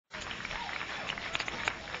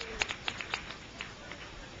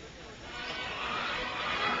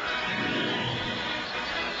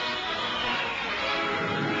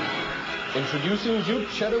Introducing Duke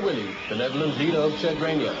Cheddar Willie, benevolent leader of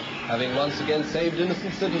Chederania. Having once again saved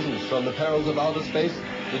innocent citizens from the perils of outer space,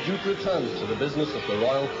 the Duke returns to the business of the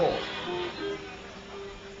royal court.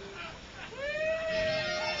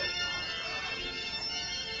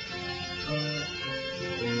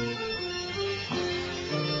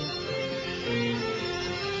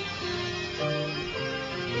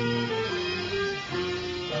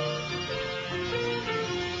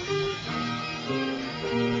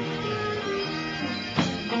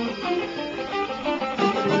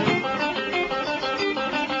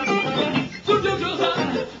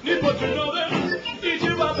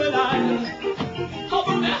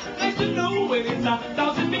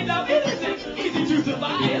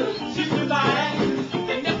 She's survived,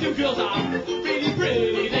 and them two girls are really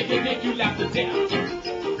pretty. They can make you laugh to death.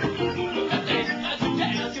 But they as you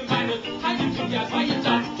dance, you might as how you can guess why you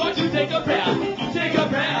jump. So you take a breath, take a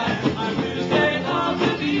breath. I'm gonna stay on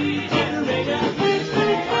the beach, Chederania.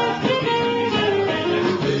 Stay on the beach, Chederania.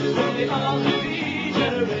 Stay on the beach,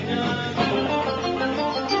 Chederania.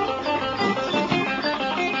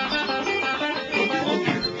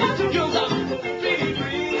 Them two girls are really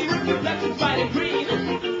pretty, with complexions white and green.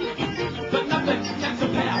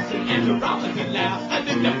 And the round can laugh, and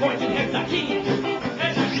then they're pointing heads like he and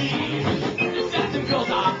the key. The Saxon girls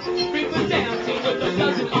are frequent dancing with a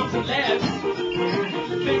dozen arms and legs.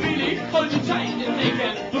 They really hold you tight and they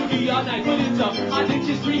can boogie all night, but it's up. I think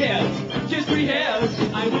just three hairs, just three hairs.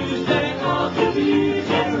 I will stay on the beach,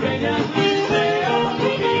 Chederania. Stay on the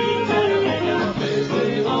beach, Chederania.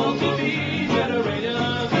 Stay on the beach, Chederania.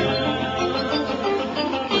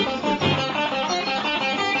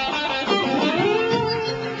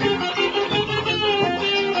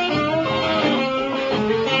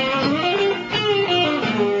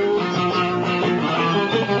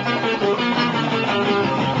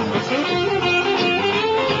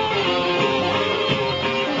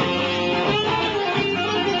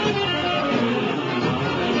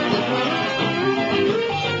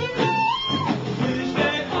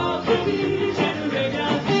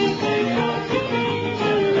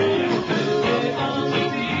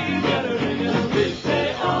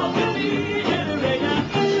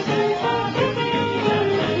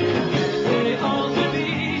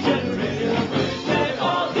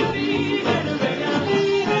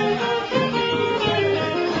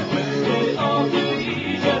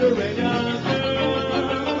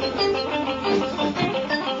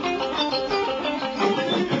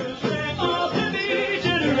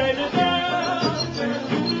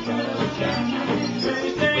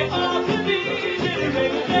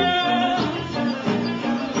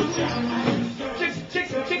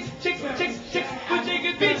 Chicks, we take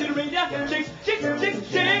a beach in the rain, yeah. Chicks, we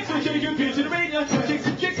take a beach in the rain.